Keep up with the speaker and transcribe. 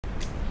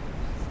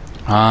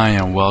Hi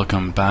and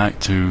welcome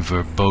back to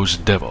Verbose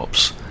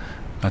DevOps.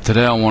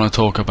 Today I want to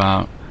talk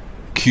about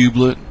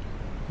Kubelet,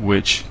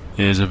 which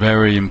is a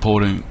very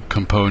important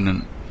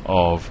component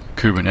of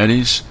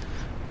Kubernetes.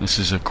 This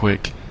is a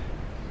quick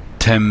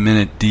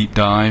 10-minute deep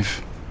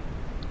dive.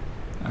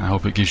 I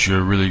hope it gives you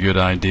a really good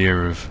idea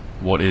of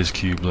what is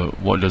Kubelet,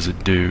 what does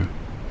it do,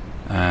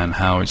 and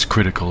how it's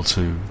critical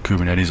to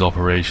Kubernetes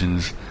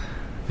operations.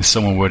 If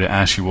someone were to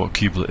ask you what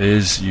Kubelet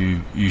is,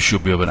 you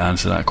should be able to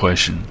answer that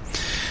question.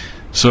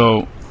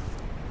 So,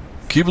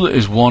 Kubelet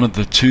is one of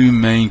the two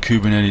main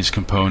Kubernetes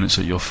components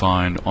that you'll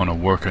find on a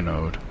worker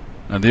node.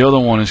 Now the other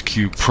one is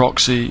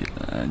kube-proxy,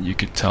 and you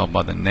could tell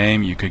by the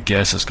name, you could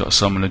guess it's got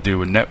something to do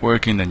with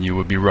networking, then you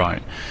would be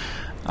right.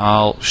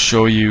 I'll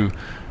show you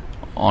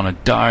on a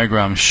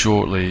diagram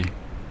shortly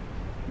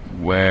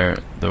where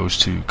those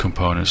two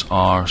components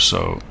are,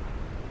 so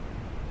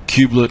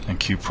Kubelet and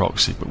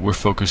kube-proxy, but we're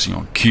focusing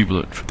on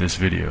Kubelet for this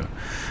video.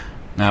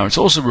 Now it's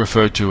also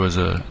referred to as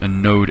a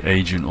node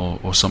agent,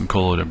 or some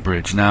call it a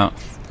bridge. Now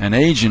an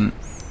agent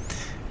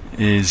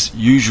is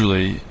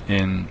usually,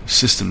 in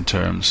system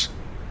terms,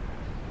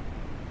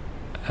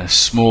 a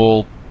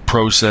small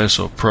process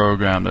or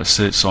program that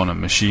sits on a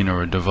machine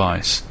or a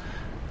device,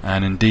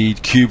 and indeed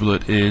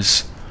Kubelet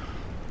is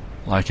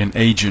like an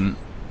agent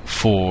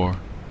for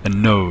a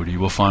node.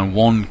 You will find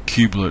one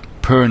kubelet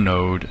per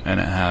node, and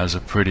it has a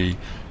pretty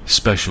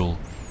special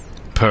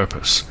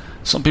purpose.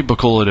 Some people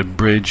call it a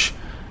bridge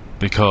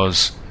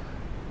because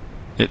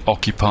it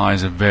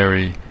occupies a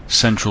very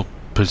central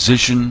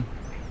position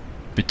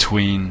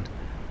between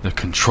the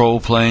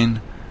control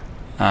plane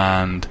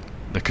and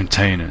the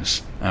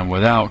containers, and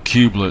without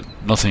Kubelet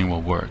nothing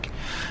will work.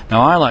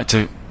 Now I like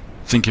to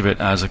think of it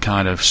as a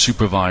kind of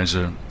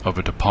supervisor of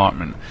a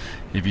department.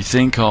 If you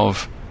think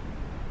of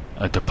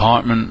a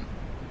department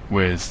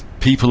with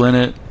people in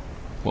it,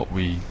 what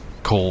we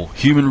call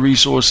human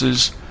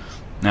resources,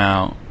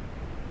 now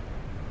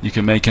you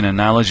can make an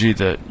analogy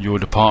that your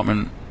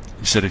department,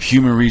 instead of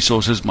human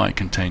resources, might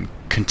contain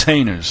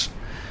containers.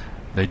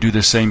 They do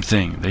the same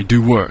thing, they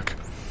do work,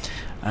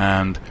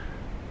 and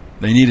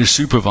they need a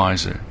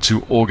supervisor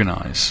to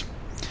organize.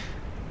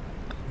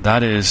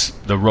 That is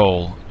the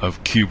role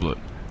of Kubelet.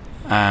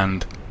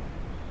 And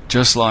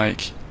just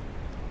like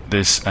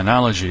this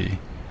analogy,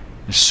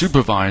 the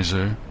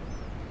supervisor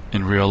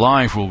in real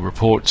life will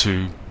report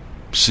to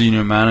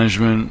senior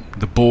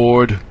management, the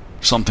board,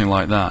 something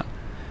like that.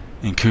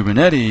 In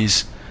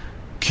Kubernetes,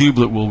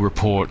 Kubelet will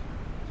report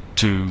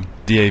to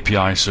the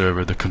API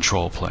server, the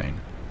control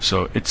plane.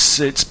 So it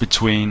sits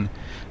between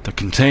the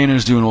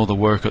containers doing all the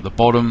work at the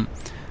bottom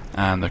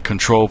and the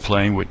control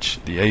plane, which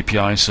the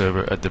API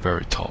server at the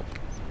very top.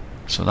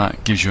 So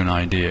that gives you an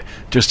idea.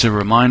 Just a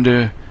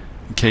reminder,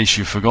 in case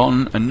you've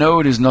forgotten, a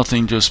node is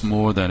nothing just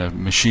more than a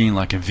machine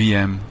like a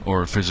VM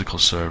or a physical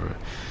server.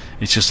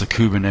 It's just a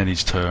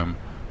Kubernetes term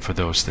for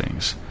those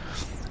things.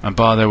 And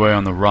by the way,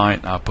 on the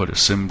right I'll put a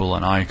symbol,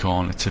 an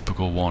icon, a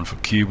typical one for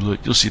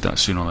Kubelet. You'll see that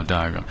soon on the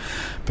diagram.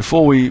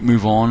 Before we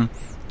move on,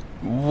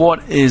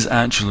 what is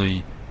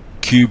actually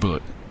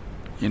Kubelet?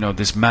 You know,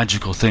 this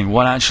magical thing,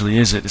 what actually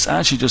is it? It's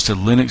actually just a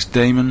Linux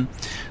daemon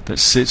that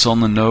sits on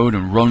the node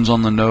and runs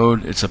on the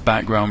node. It's a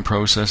background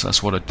process.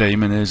 That's what a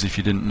daemon is, if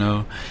you didn't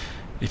know.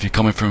 If you're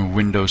coming from a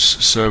Windows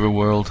server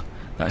world,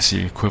 that's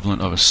the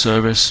equivalent of a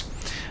service,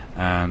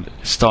 and it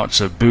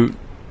starts at boot,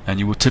 and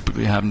you will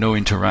typically have no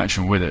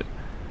interaction with it.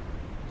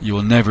 You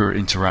will never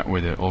interact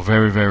with it, or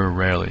very, very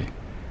rarely,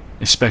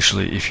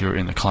 especially if you're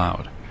in the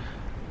cloud.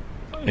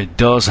 It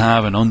does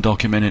have an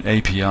undocumented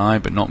API,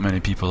 but not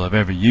many people have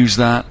ever used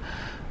that,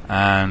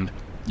 and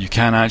you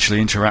can actually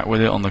interact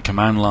with it on the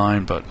command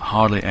line, but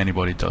hardly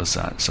anybody does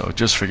that. So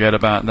just forget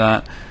about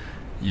that.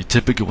 You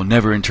typically will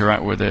never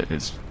interact with it.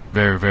 It's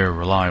very, very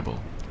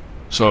reliable.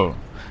 So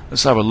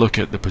let's have a look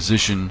at the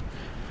position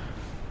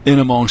in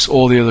amongst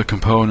all the other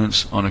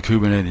components on a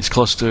Kubernetes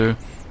cluster.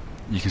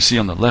 You can see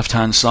on the left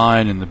hand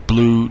side in the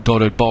blue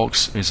dotted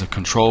box is a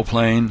control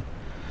plane.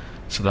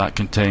 So that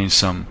contains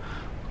some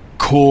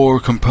core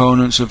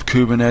components of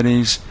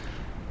Kubernetes.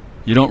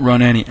 You don't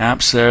run any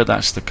apps there,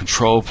 that's the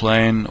control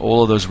plane.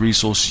 All of those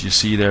resources you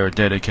see there are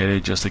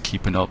dedicated just to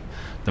keeping up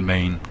the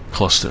main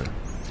cluster.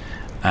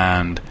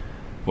 And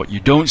what you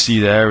don't see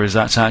there is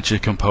that's actually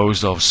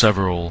composed of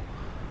several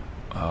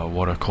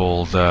what are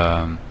called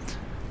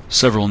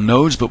several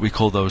nodes, but we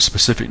call those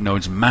specific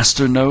nodes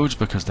master nodes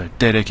because they're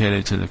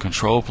dedicated to the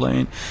control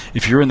plane.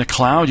 If you're in the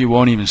cloud, you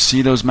won't even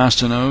see those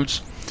master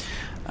nodes.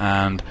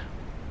 And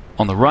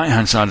on the right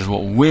hand side is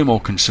what we're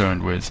more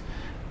concerned with.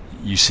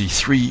 You see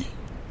three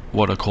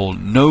what are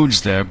called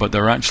nodes there, but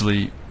they're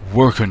actually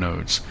worker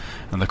nodes.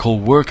 And they're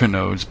called worker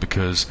nodes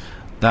because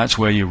that's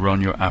where you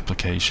run your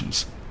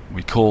applications.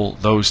 We call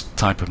those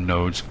type of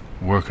nodes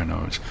worker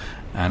nodes.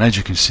 And as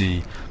you can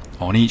see,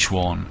 on each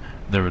one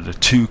there are the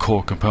two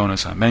core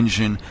components I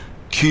mentioned,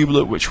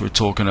 Kubelet, which we're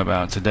talking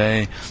about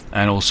today,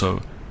 and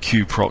also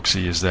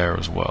kube-proxy is there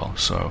as well.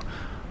 So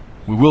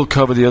we will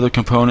cover the other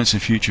components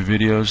in future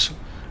videos,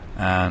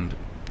 and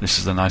this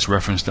is a nice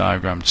reference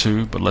diagram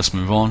too, but let's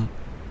move on.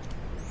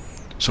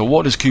 So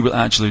what does Kubelet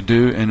actually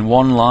do? In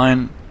one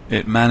line,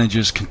 it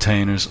manages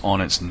containers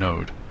on its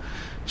node.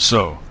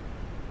 So,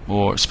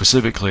 or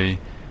specifically,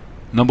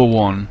 number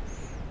one,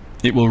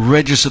 it will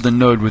register the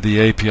node with the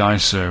API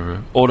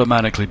server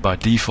automatically by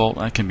default.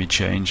 That can be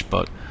changed,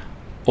 but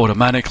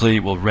automatically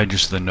it will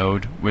register the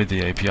node with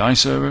the API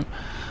server.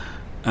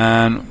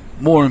 And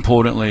more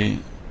importantly,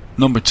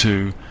 number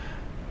two,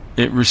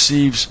 it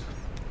receives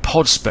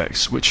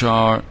podspecs, which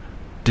are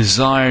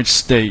desired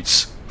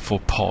states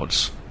for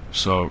pods.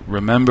 So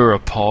remember, a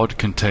pod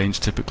contains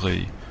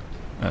typically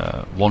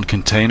one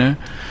container.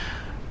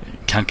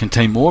 It can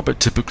contain more, but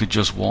typically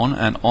just one.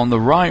 And on the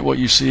right, what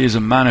you see is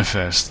a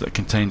manifest that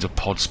contains a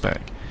pod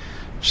spec.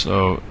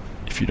 So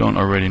if you don't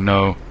already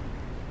know,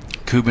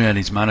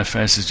 Kubernetes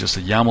manifest is just a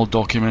YAML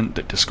document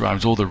that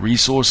describes all the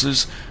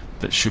resources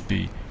that should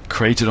be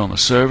created on the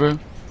server,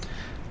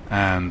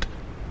 and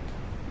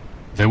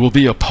there will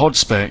be a pod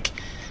spec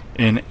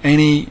in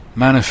any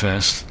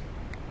manifest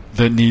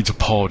that needs a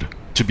pod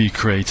to be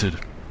created.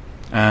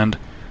 And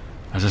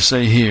as I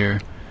say here,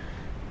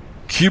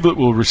 Kubelet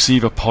will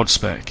receive a pod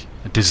spec,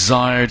 a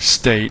desired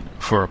state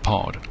for a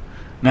pod.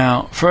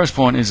 Now, first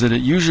point is that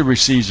it usually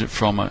receives it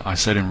from, I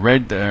said in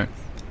red there,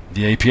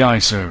 the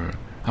API server.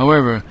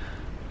 However,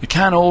 you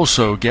can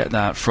also get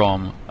that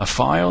from a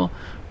file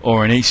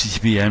or an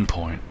HTTP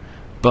endpoint,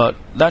 but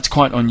that's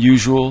quite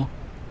unusual.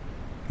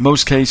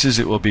 Most cases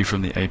it will be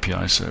from the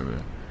API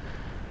server.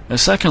 And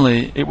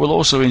secondly, it will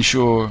also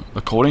ensure,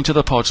 according to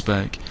the pod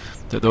spec,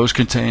 that those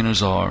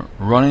containers are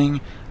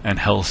running and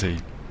healthy,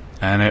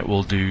 and it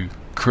will do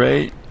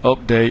create,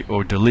 update,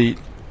 or delete,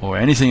 or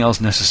anything else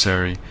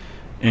necessary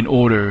in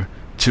order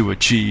to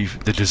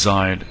achieve the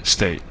desired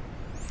state.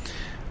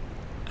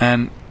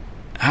 And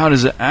how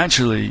does it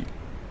actually,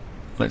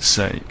 let's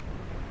say,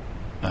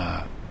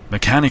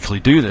 mechanically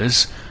do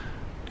this?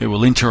 It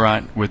will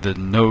interact with the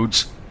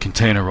node's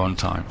container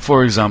runtime.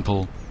 For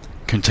example,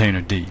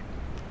 container D.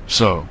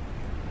 So,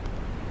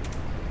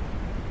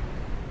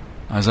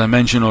 as I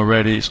mentioned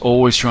already, it's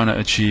always trying to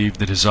achieve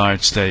the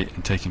desired state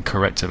and taking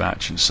corrective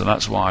actions. So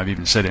that's why I've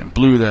even said it in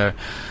blue there.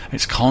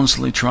 It's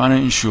constantly trying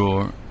to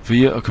ensure,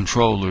 via a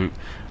control loop,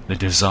 the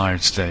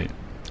desired state.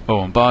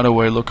 Oh, and by the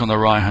way, look on the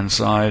right hand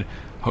side.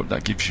 Hope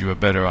that gives you a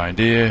better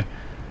idea.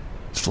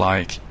 It's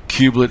like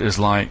Kubelet is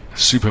like a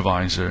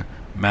supervisor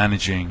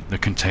managing the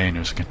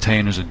containers. The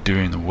containers are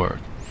doing the work.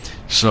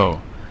 So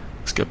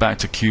let's get back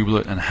to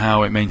Kubelet and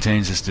how it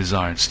maintains its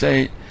desired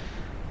state.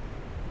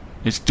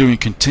 It's doing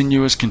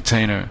continuous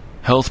container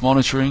health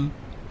monitoring,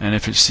 and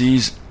if it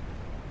sees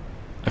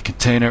a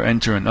container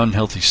enter an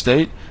unhealthy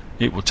state,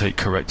 it will take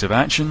corrective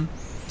action.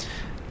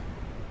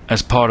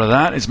 As part of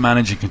that, it's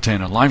managing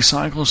container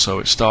lifecycle, so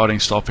it's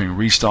starting, stopping,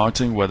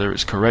 restarting, whether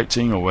it's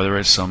correcting or whether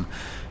it's some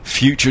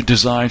future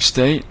desired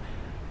state.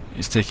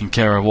 It's taking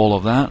care of all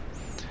of that.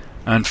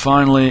 And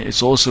finally,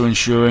 it's also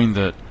ensuring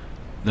that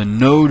the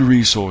node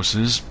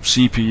resources,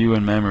 CPU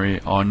and memory,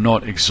 are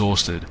not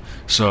exhausted.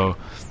 So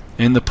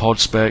in the pod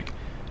spec,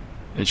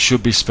 it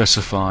should be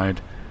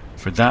specified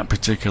for that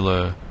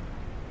particular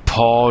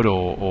pod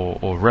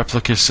or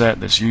replica set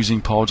that's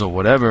using pods or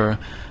whatever,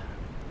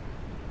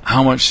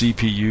 how much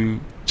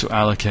CPU to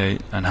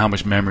allocate and how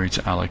much memory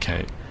to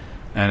allocate.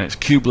 And it's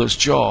Kubelet's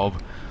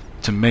job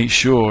to make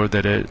sure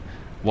that it,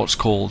 what's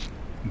called,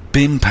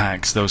 bin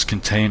packs those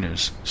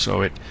containers.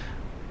 So it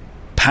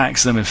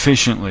packs them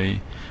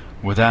efficiently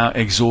without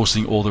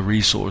exhausting all the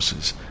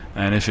resources.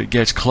 And if it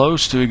gets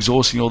close to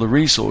exhausting all the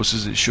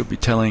resources, it should be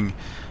telling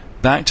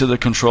back to the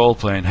control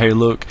plane, hey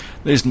look,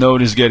 this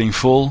node is getting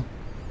full.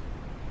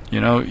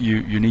 You know,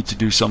 you need to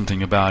do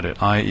something about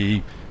it,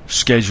 i.e.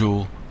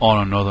 schedule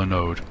on another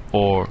node,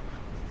 or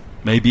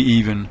maybe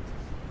even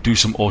do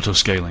some auto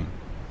scaling.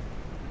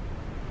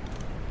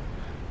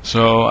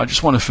 So I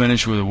just want to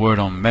finish with a word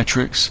on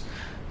metrics.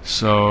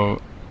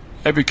 So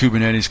every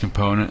Kubernetes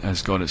component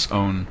has got its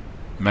own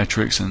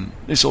metrics, and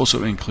this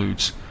also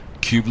includes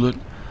Kubelet,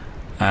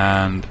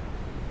 and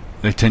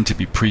they tend to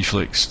be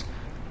prefixed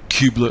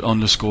kubelet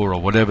underscore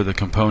or whatever the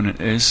component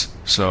is.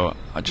 So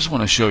I just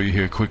want to show you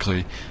here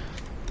quickly.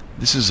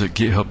 This is at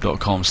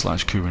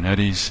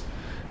github.com/Kubernetes,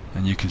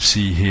 and you can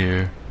see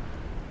here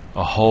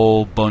a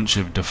whole bunch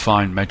of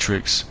defined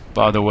metrics.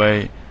 By the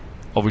way,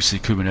 obviously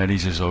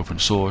Kubernetes is open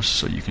source,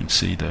 so you can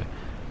see the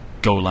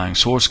Golang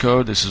source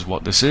code. This is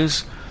what this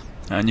is,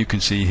 and you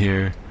can see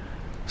here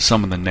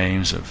some of the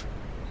names of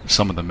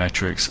some of the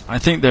metrics. I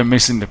think they're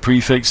missing the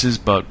prefixes,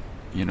 but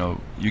you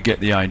know, you get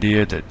the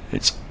idea that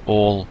it's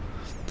all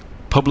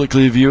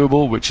publicly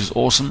viewable, which is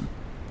awesome.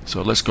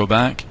 So let's go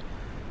back.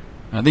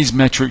 Now these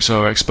metrics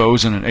are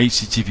exposed in an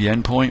HTTP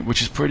endpoint,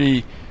 which is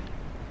pretty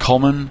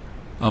common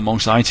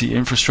amongst IT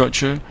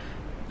infrastructure,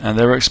 and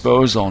they're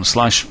exposed on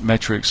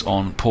 /metrics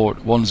on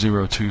port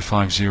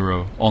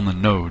 10250 on the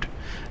node.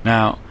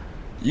 Now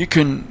you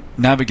can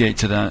navigate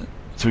to that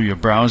through your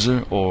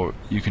browser, or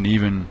you can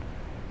even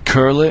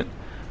curl it.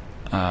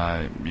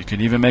 You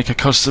can even make a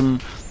custom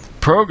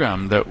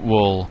program that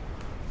will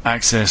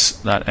access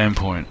that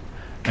endpoint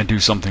and do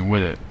something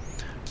with it.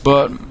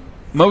 But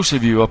most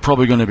of you are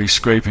probably going to be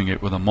scraping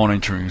it with a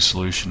monitoring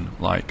solution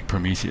like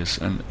Prometheus,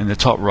 and in the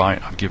top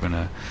right I've given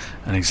an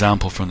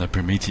example from the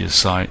Prometheus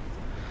site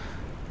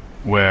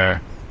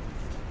where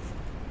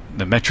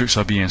the metrics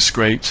are being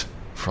scraped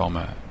from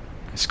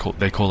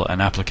they call it an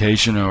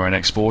application or an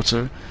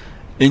exporter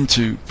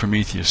into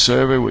Prometheus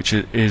server, which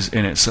is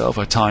in itself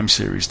a time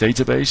series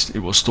database. It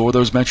will store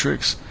those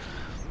metrics,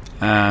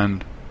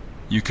 and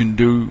you can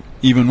do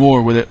even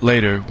more with it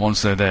later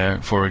once they're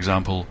there. For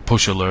example,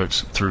 push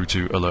alerts through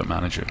to Alert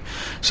Manager.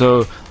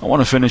 So I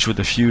want to finish with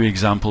a few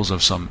examples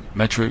of some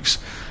metrics.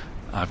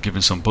 I've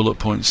given some bullet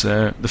points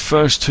there. The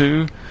first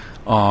two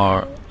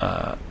are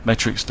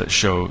metrics that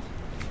show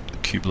the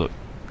kubelet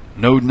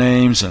node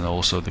names and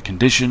also the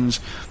conditions.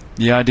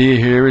 The idea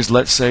here is,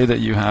 let's say that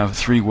you have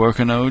 3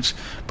 worker nodes,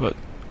 but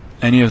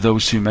any of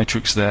those 2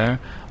 metrics there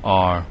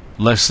are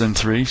less than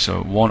 3,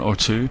 so 1 or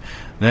 2,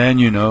 then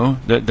you know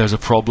that there's a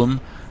problem.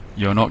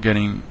 You're not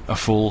getting a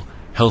full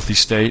healthy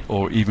state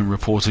or even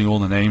reporting all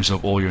the names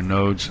of all your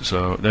nodes,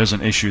 so there's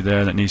an issue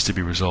there that needs to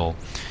be resolved.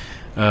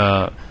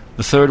 The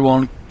third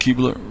one,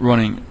 Kubelet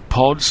running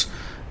pods.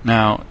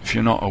 Now, if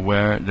you're not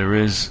aware, there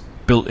is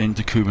built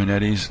into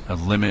Kubernetes a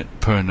limit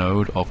per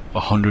node of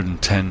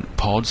 110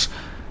 pods.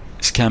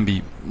 This can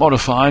be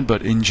modified,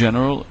 but in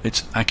general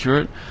it's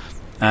accurate,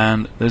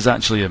 and there's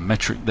actually a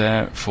metric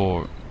there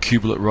for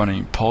Kubelet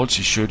running pods.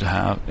 You should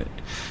have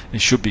it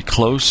should be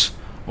close,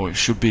 or it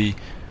should be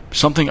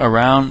something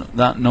around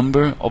that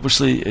number.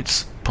 Obviously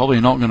it's probably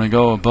not going to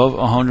go above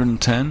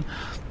 110,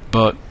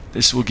 but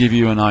this will give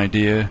you an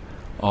idea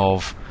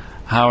of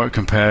how it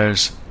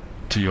compares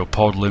to your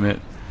pod limit,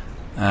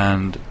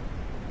 and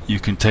you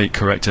can take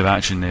corrective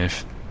action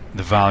if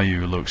the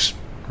value looks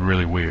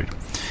really weird.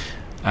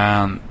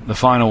 And the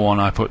final one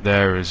I put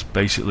there is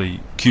basically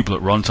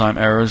kubelet runtime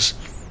errors.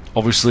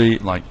 Obviously,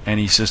 like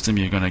any system,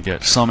 you're going to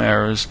get some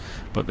errors,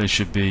 but they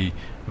should be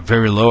a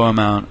very low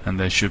amount, and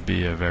they should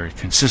be a very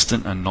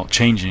consistent and not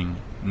changing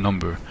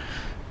number.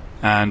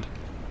 And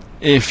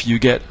if you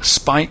get a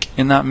spike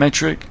in that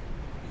metric,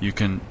 you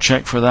can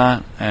check for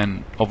that,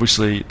 and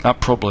obviously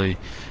that probably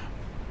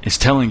is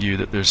telling you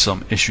that there's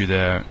some issue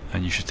there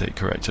and you should take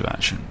corrective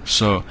action.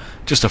 So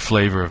just a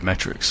flavor of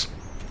metrics.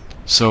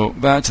 So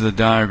back to the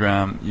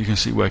diagram, you can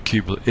see where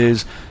Kubelet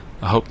is.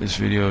 I hope this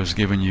video has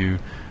given you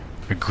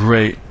a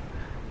great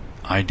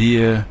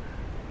idea,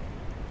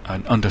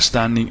 an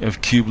understanding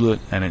of Kubelet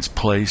and its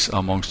place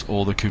amongst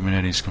all the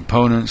Kubernetes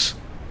components.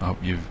 I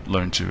hope you've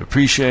learned to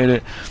appreciate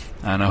it,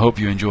 and I hope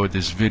you enjoyed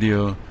this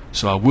video.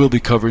 So I will be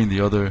covering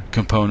the other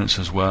components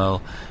as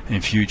well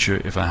in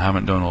future if I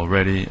haven't done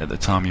already at the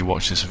time you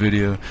watch this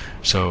video.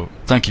 So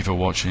thank you for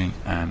watching,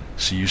 and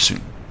see you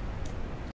soon.